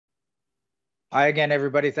Hi again,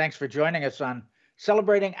 everybody. Thanks for joining us on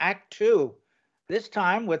Celebrating Act Two. This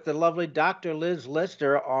time with the lovely Dr. Liz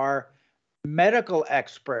Lister, our medical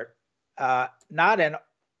expert, not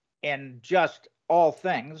in just all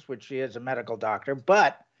things, which she is a medical doctor,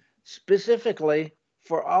 but specifically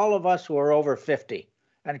for all of us who are over 50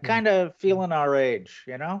 and kind of feeling our age.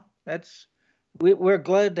 We're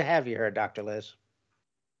glad to have you here, Dr. Liz.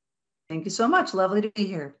 Thank you so much. Lovely to be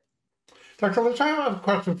here. Dr. Liz, I have a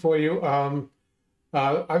question for you.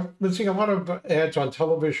 I've been seeing a lot of ads on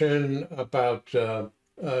television about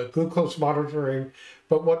glucose monitoring,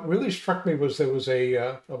 but what really struck me was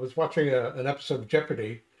I was watching an episode of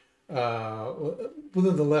Jeopardy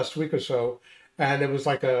within the last week or so, and it was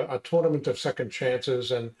like a tournament of second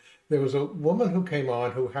chances, and there was a woman who came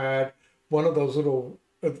on who had one of those little,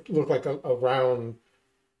 it looked like a round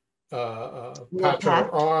patch on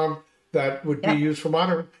her arm that would be used for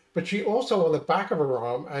monitoring. But she also, on the back of her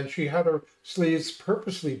arm, and she had her sleeves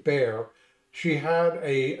purposely bare, she had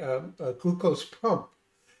a glucose pump.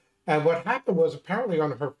 And what happened was, apparently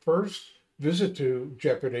on her first visit to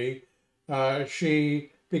Jeopardy, because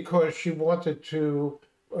she wanted to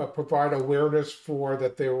provide awareness for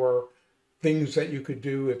that there were things that you could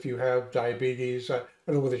do if you have diabetes. I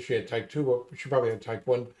don't know whether she had type 2 or she probably had type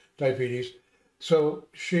 1 diabetes. So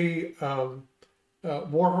she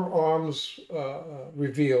wore her arms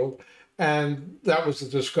revealed, and that was the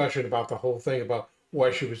discussion about the whole thing about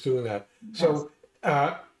why she was doing that. Yes. So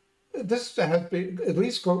this has been, at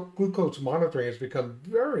least glucose monitoring has become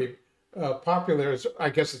very popular.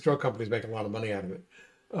 I guess the drug companies make a lot of money out of it.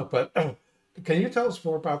 But can you tell us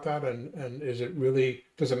more about that? And is it really,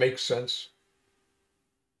 does it make sense?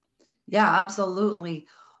 Yeah, absolutely.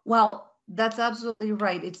 Well, that's absolutely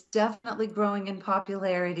right. It's definitely growing in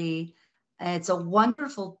popularity. And it's a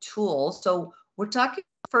wonderful tool. So we're talking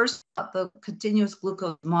first about the continuous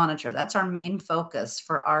glucose monitor. That's our main focus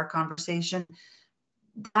for our conversation.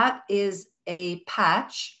 That is a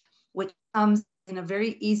patch which comes in a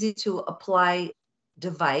very easy to apply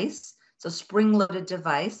device. So spring-loaded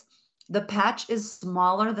device. The patch is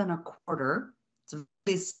smaller than a quarter. It's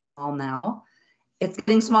really small now. It's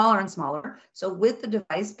getting smaller and smaller. So with the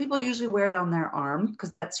device, people usually wear it on their arm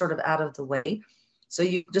because that's sort of out of the way. So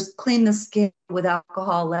you just clean the skin with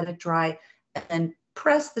alcohol, let it dry, and then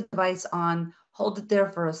press the device on, hold it there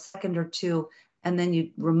for a second or two, and then you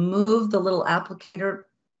remove the little applicator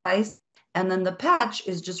device, and then the patch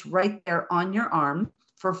is just right there on your arm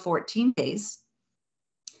for 14 days.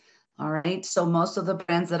 All right, so most of the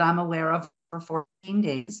brands that I'm aware of for 14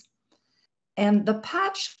 days. And the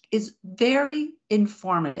patch is very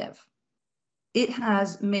informative.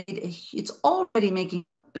 It's already making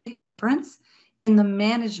a big difference in the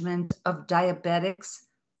management of diabetics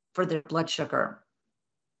for their blood sugar.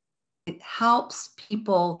 It helps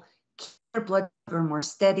people keep their blood sugar more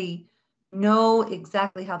steady, know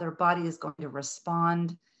exactly how their body is going to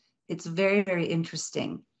respond. It's very, very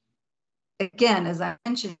interesting. Again, as I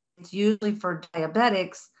mentioned, it's usually for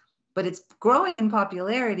diabetics, but it's growing in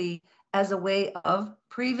popularity as a way of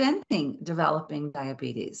preventing developing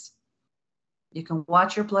diabetes. You can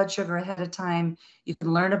watch your blood sugar ahead of time. You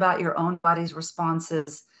can learn about your own body's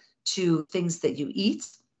responses to things that you eat.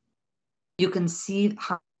 You can see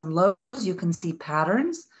highs and lows. You can see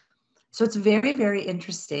patterns. So it's very, very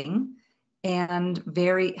interesting and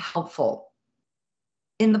very helpful.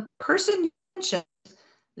 In the person you mentioned,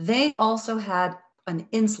 they also had an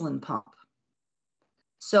insulin pump.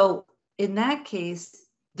 So in that case,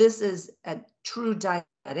 this is a true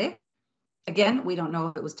diabetic. Again, we don't know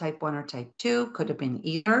if it was type 1 or type 2, could have been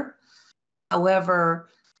either. However,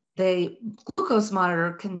 the glucose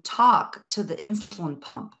monitor can talk to the insulin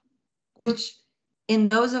pump, which in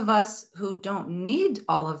those of us who don't need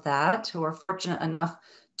all of that, who are fortunate enough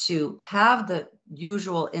to have the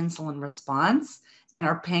usual insulin response, and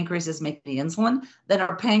our pancreas is making the insulin, then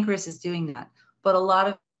our pancreas is doing that. But a lot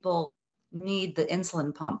of people need the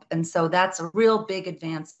insulin pump. And so that's a real big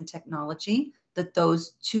advance in technology that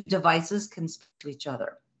those two devices can speak to each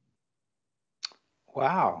other.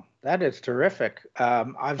 Wow, that is terrific.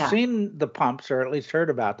 I've seen the pumps, or at least heard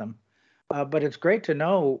about them, but it's great to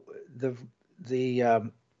know the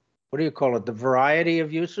what do you call it? The variety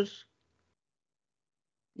of uses.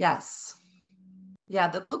 Yes. Yeah,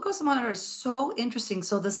 the glucose monitor is so interesting.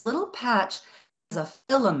 So this little patch is a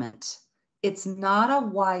filament. It's not a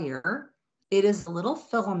wire. It is a little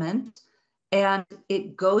filament, and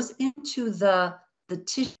it goes into the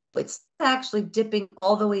tissue. It's actually dipping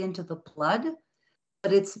all the way into the blood,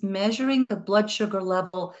 but it's measuring the blood sugar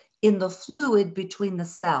level in the fluid between the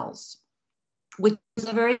cells, which is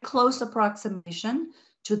a very close approximation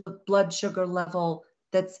to the blood sugar level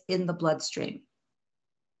that's in the bloodstream.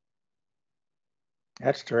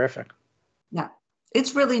 That's terrific. Yeah,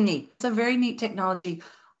 it's really neat. It's a very neat technology.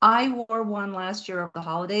 I wore one last year over the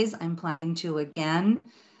holidays. I'm planning to again.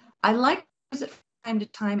 I like to use it from time to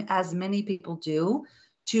time, as many people do,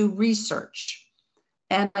 to research.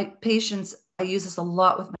 And my patients, I use this a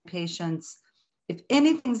lot with my patients. If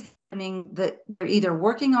anything's happening that they're either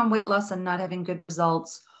working on weight loss and not having good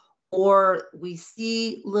results, or we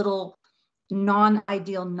see little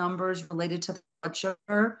non-ideal numbers related to the blood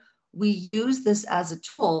sugar, we use this as a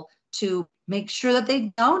tool to make sure that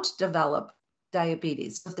they don't develop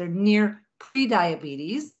diabetes. If they're near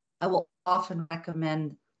pre-diabetes, I will often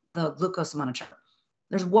recommend the glucose monitor.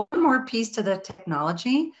 There's one more piece to the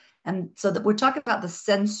technology, and so that we're talking about the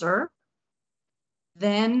sensor.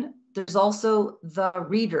 Then there's also the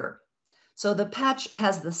reader. So the patch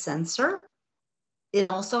has the sensor. It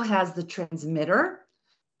also has the transmitter,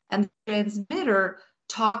 and the transmitter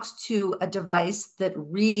talks to a device that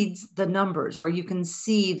reads the numbers, where you can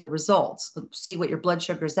see the results, see what your blood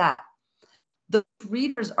sugar is at. The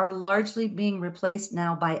readers are largely being replaced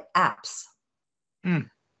now by apps.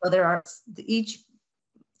 So there are each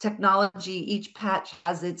technology, each patch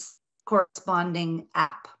has its corresponding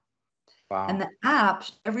app. Wow. And the app,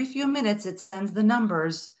 every few minutes, it sends the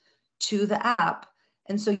numbers to the app.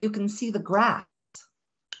 And so you can see the graph,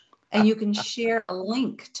 and you can share a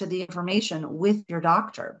link to the information with your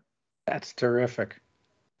doctor. That's terrific.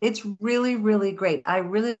 It's really, really great. I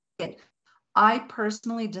really like it. I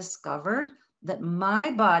personally discovered that my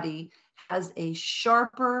body has a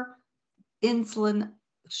sharper insulin,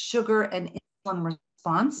 sugar, and insulin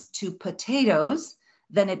response to potatoes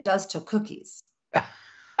than it does to cookies.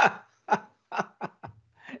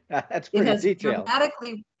 That's It pretty has detailed.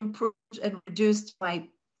 dramatically improved and reduced my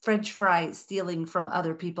French fry stealing from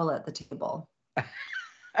other people at the table.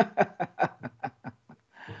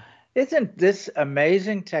 Isn't this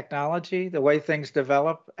amazing technology, the way things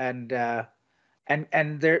develop, and there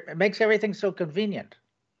it makes everything so convenient.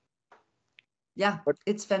 Yeah,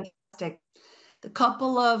 it's fantastic. A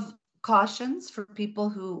couple of cautions for people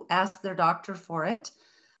who ask their doctor for it.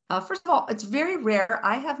 First of all, it's very rare.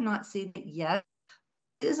 I have not seen it yet.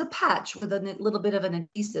 It is a patch with a little bit of an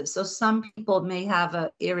adhesive. So some people may have an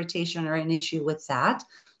irritation or an issue with that.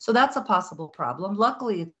 So that's a possible problem.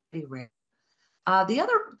 Luckily, it's pretty rare. The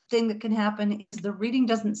other thing that can happen is the reading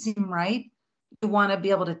doesn't seem right. You want to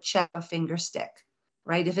be able to check a finger stick,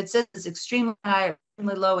 right? If it says it's extremely high or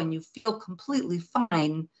extremely low and you feel completely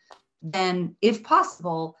fine, then if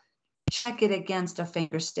possible, check it against a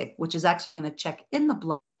finger stick, which is actually going to check in the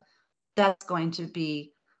blood. That's going to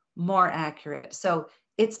be more accurate. So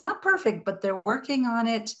it's not perfect, but they're working on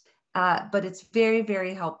it. But it's very,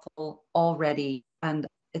 very helpful already. And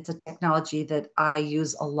it's a technology that I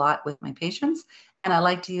use a lot with my patients. And I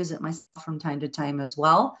like to use it myself from time to time as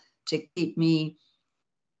well to keep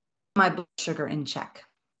my blood sugar in check.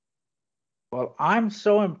 Well, I'm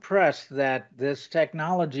so impressed that this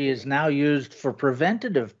technology is now used for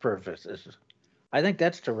preventative purposes. I think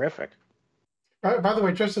that's terrific. By the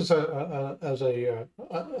way, just as I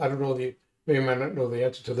don't know may or may not know the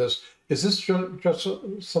answer to this. Is this just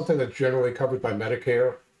something that's generally covered by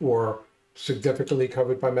Medicare, or significantly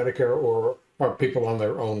covered by Medicare, or are people on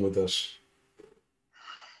their own with this?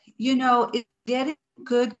 You know, it's getting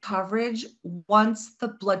good coverage once the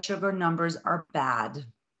blood sugar numbers are bad.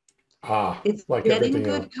 It's like getting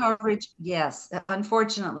good else. coverage. Yes,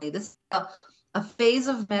 unfortunately, this is a phase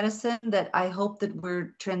of medicine that I hope that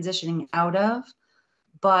we're transitioning out of.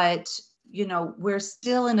 But, you know, we're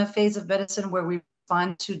still in a phase of medicine where we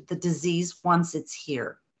respond to the disease once it's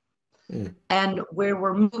here. And where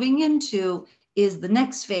we're moving into is the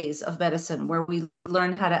next phase of medicine, where we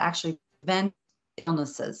learn how to actually prevent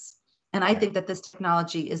illnesses. And I think that this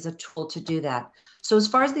technology is a tool to do that. So as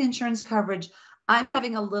far as the insurance coverage, I'm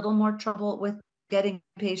having a little more trouble with getting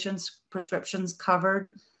patients' prescriptions covered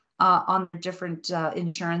on different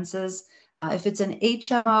insurances. If it's an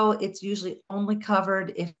HMO, it's usually only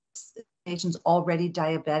covered if the patient's already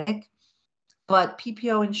diabetic. But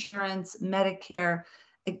PPO insurance, Medicare,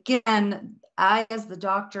 again, I, as the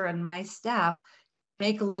doctor and my staff,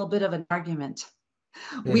 make a little bit of an argument.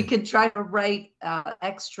 We could try to write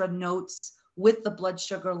extra notes with the blood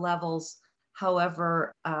sugar levels.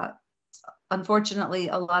 However, unfortunately,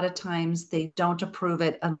 a lot of times they don't approve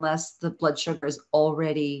it unless the blood sugar is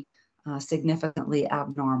already significantly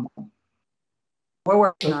abnormal. We're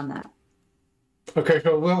working on that. Okay,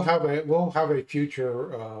 so we'll have a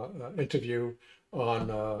future interview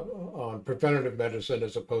on preventative medicine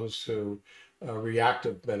as opposed to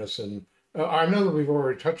reactive medicine. I know that we've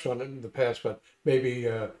already touched on it in the past, but maybe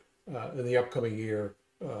in the upcoming year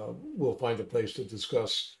we'll find a place to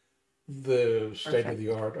discuss the state of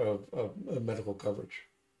the art of medical coverage.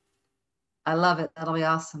 I love it. That'll be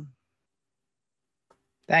awesome.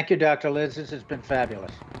 Thank you, Dr. Liz. This has been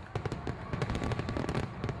fabulous.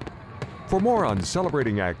 For more on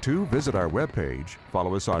Celebrating Act Two, visit our webpage,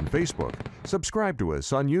 follow us on Facebook, subscribe to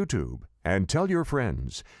us on YouTube, and tell your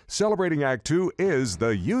friends. Celebrating Act Two is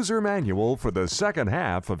the user manual for the second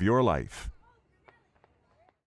half of your life.